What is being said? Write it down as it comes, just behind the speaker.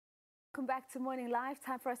Welcome back to Morning Live.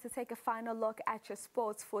 Time for us to take a final look at your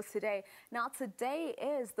sports for today. Now, today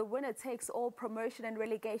is the winner-takes-all promotion and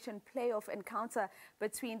relegation playoff encounter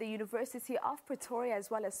between the University of Pretoria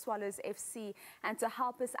as well as Swallows FC. And to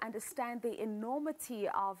help us understand the enormity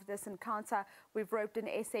of this encounter, we've roped in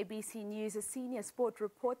Sabc News Senior Sport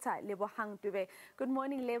reporter Lebohang Dube. Good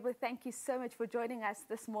morning, Lebo. Thank you so much for joining us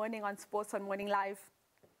this morning on Sports on Morning Live.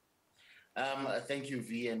 Thank you,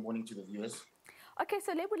 V, and morning to the viewers. Okay,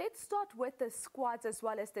 so Lebo, let's start with the squads as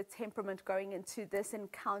well as the temperament going into this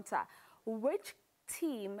encounter. Which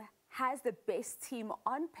team has the best team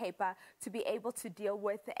on paper to be able to deal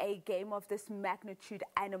with a game of this magnitude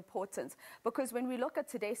and importance? Because when we look at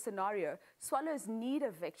today's scenario, Swallows need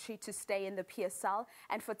a victory to stay in the PSL,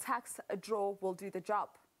 and for Tuks, a draw will do the job.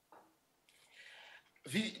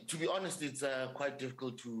 V, to be honest, it's quite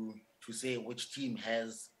difficult to say which team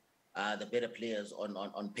has the better players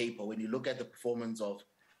on paper. When you look at the performance of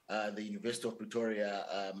the University of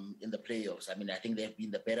Pretoria in the playoffs, I mean, I think they've been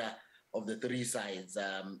the better of the three sides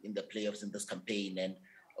in the playoffs in this campaign. And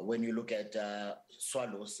when you look at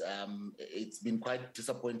Swallows, it's been quite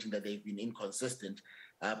disappointing that they've been inconsistent.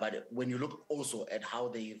 But when you look also at how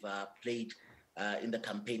they've played in the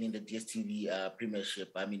campaign in the DStv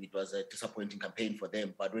Premiership, I mean, it was a disappointing campaign for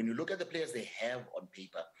them. But when you look at the players they have on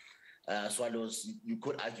paper, Swallows, you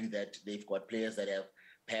could argue that they've got players that have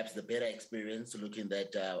perhaps the better experience, looking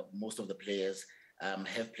that most of the players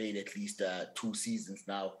have played at least 2 seasons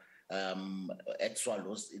now at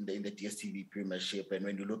Swallows in the DStv Premiership. And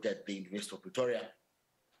when you look at the University of Pretoria,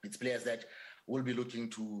 it's players that will be looking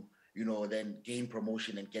to, then gain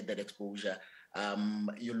promotion and get that exposure.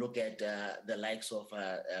 You look at the likes of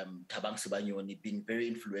Thabang Sibanyoni being very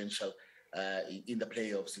influential in the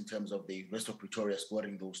playoffs in terms of the University of Pretoria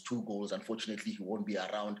scoring those 2 goals. Unfortunately, he won't be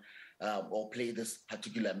around or play this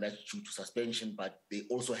particular match due to suspension, but they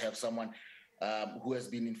also have someone who has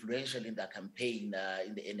been influential in that campaign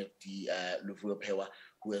in the NFT, Luvuyo Pewa,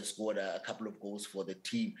 who has scored a couple of goals for the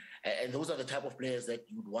team. And those are the type of players that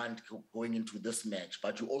you'd want going into this match.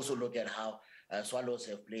 But you also look at how Swallows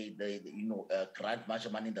have played, Grant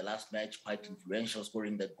Majaman in the last match, quite influential,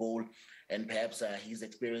 scoring the goal. And perhaps his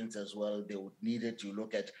experience as well, they would need it. You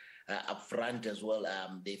look at up front as well,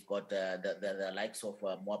 they've got the likes of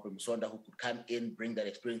Moape Musonda, who could come in, bring that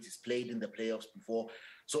experience. He's played in the playoffs before.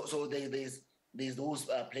 So there's those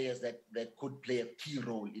players that could play a key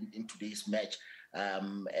role in today's match.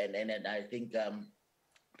 And I think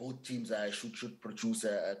both teams should produce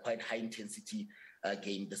a quite high-intensity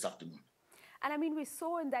game this afternoon. And I mean, we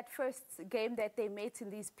saw in that first game that they made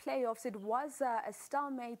in these playoffs, it was a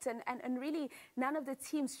stalemate and really none of the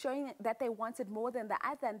teams showing that they wanted more than the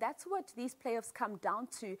other. And that's what these playoffs come down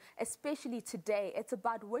to, especially today. It's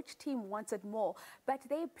about which team wanted more. But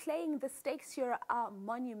they're playing, the stakes here are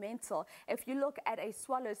monumental. If you look at a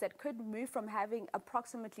Swallows that could move from having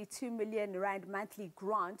approximately 2 million rand monthly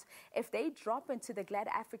grant, if they drop into the Glad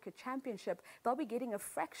Africa Championship, they'll be getting a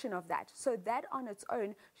fraction of that. So that on its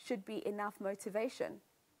own should be enough motivation.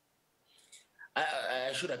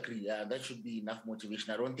 I should agree. That should be enough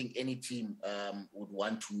motivation. I don't think any team would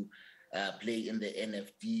want to play in the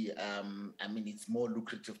NFD. I mean, it's more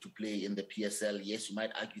lucrative to play in the PSL. Yes, you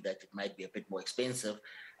might argue that it might be a bit more expensive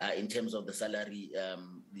in terms of the salary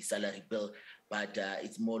bill, but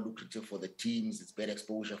it's more lucrative for the teams. It's better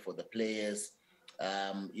exposure for the players.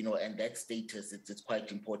 And that status, it's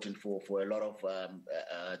quite important for a lot of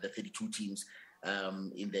the 32 teams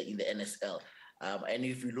in the NSL. And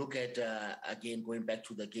if you look at, again, going back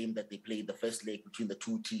to the game that they played, the first leg between the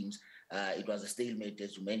 2 teams, it was a stalemate,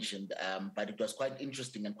 as you mentioned, but it was quite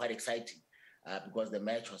interesting and quite exciting because the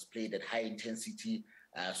match was played at high intensity.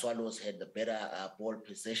 Swallows had the better ball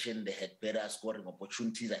possession. They had better scoring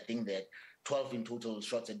opportunities. I think they had 12 in total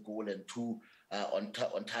shots at goal and 2 on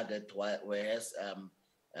target, whereas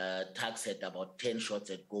Tuks had about 10 shots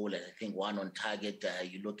at goal and I think 1 on target.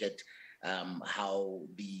 You look at how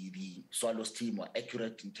the Swallows team were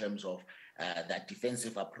accurate in terms of that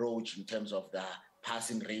defensive approach, in terms of the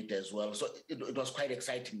passing rate as well. So it was quite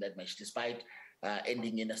exciting, that match, despite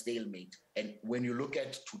ending in a stalemate. And when you look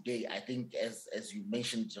at today, I think, as you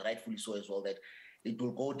mentioned rightfully so as well, that it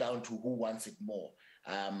will go down to who wants it more.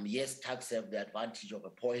 Yes, Tuks have the advantage of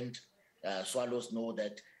a point. Swallows know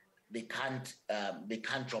that they can't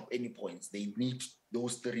drop any points. They need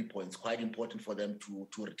those 3 points, quite important for them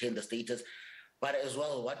to retain the status. But as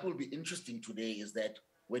well, what will be interesting today is that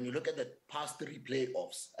when you look at the past 3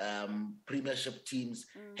 playoffs, Premiership teams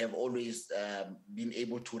have always been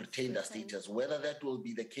able to retain their status. Whether that will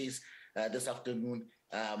be the case this afternoon,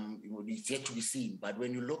 it's yet to be seen. But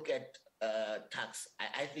when you look at Tuks,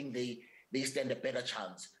 I think they stand a better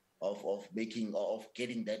chance getting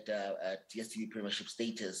that DStv Premiership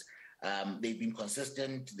status. They've been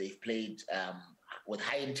consistent. They've played with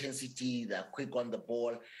high intensity. They're quick on the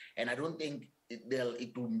ball, and I don't think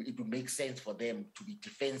it will make sense for them to be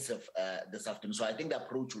defensive this afternoon. So I think the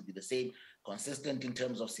approach will be the same, consistent in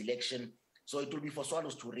terms of selection. So it will be for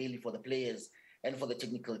Swallows for the players and for the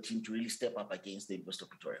technical team to really step up against the University of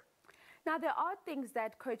Pretoria. Now, there are things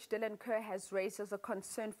that Coach Dylan Kerr has raised as a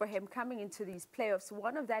concern for him coming into these playoffs.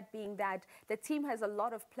 One of that being that the team has a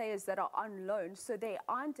lot of players that are on loan, so they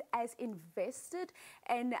aren't as invested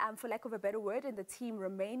and, for lack of a better word, in the team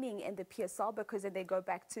remaining in the PSL because then they go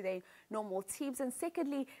back to their normal teams. And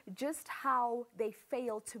secondly, just how they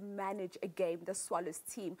fail to manage a game, the Swallows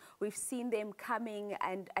team. We've seen them coming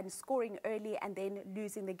and scoring early and then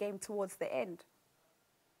losing the game towards the end.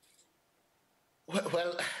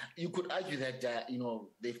 Well, you could argue that,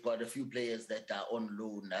 they've got a few players that are on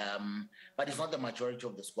loan, but it's not the majority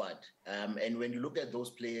of the squad. And when you look at those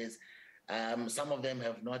players, some of them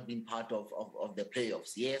have not been part of the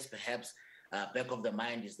playoffs. Yes, perhaps back of the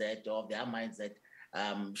mind is that, of their minds that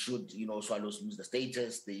should, Swallows lose the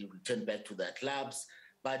status, they return back to their clubs.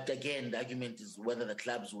 But again, the argument is whether the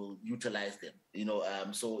clubs will utilize them,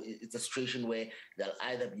 so it's a situation where they'll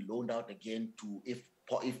either be loaned out again to, if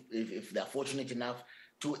they're fortunate enough,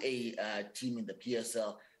 to a team in the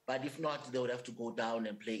PSL. But if not, they would have to go down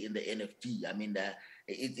and play in the NFT. I mean,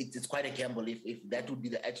 it's quite a gamble if that would be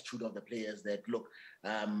the attitude of the players that, look,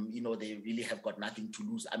 they really have got nothing to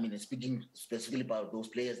lose. I mean, speaking specifically about those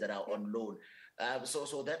players that are on loan.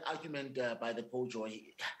 So that argument by the coach or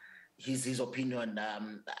his opinion,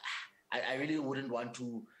 I really wouldn't want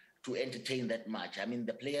to entertain that much. I mean,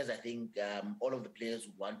 the players, I think all of the players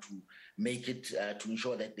would want to make it to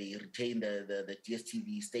ensure that they retain the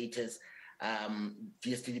DStv status,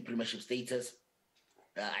 DStv Premiership status.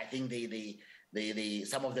 I think they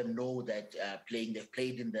some of them know that they've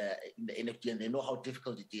played in the NFT and they know how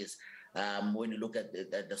difficult it is when you look at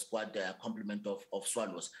the squad complement of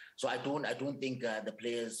Swallows. So I don't think the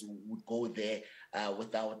players would go there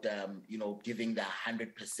without giving the 100%.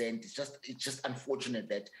 It's just unfortunate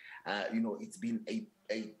that it's been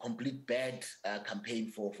a complete bad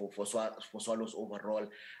campaign for Swallows overall.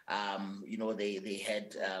 They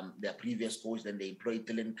had their previous coach, then they employed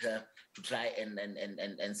Dylan Kerr to try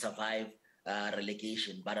and survive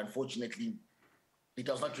relegation, but unfortunately it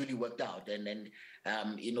has not really worked out. And then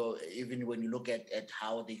even when you look at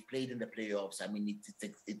how they've played in the playoffs, I mean,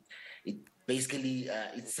 it basically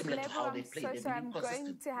it's similar to how they played. So I'm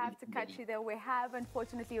going to have to cut you there. We have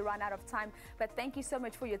unfortunately run out of time, but thank you so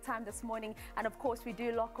much for your time this morning. And of course, we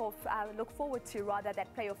do look forward to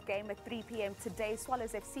that playoff game at 3 p.m. today,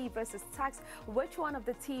 Swallows FC versus Tuks. Which one of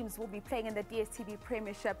the teams will be playing in the DStv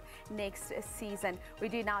Premiership next season? We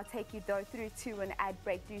do now take you though through to an ad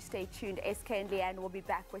break. Do stay tuned. SK and Leanne will be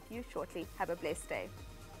back with you shortly. Have a blessed day.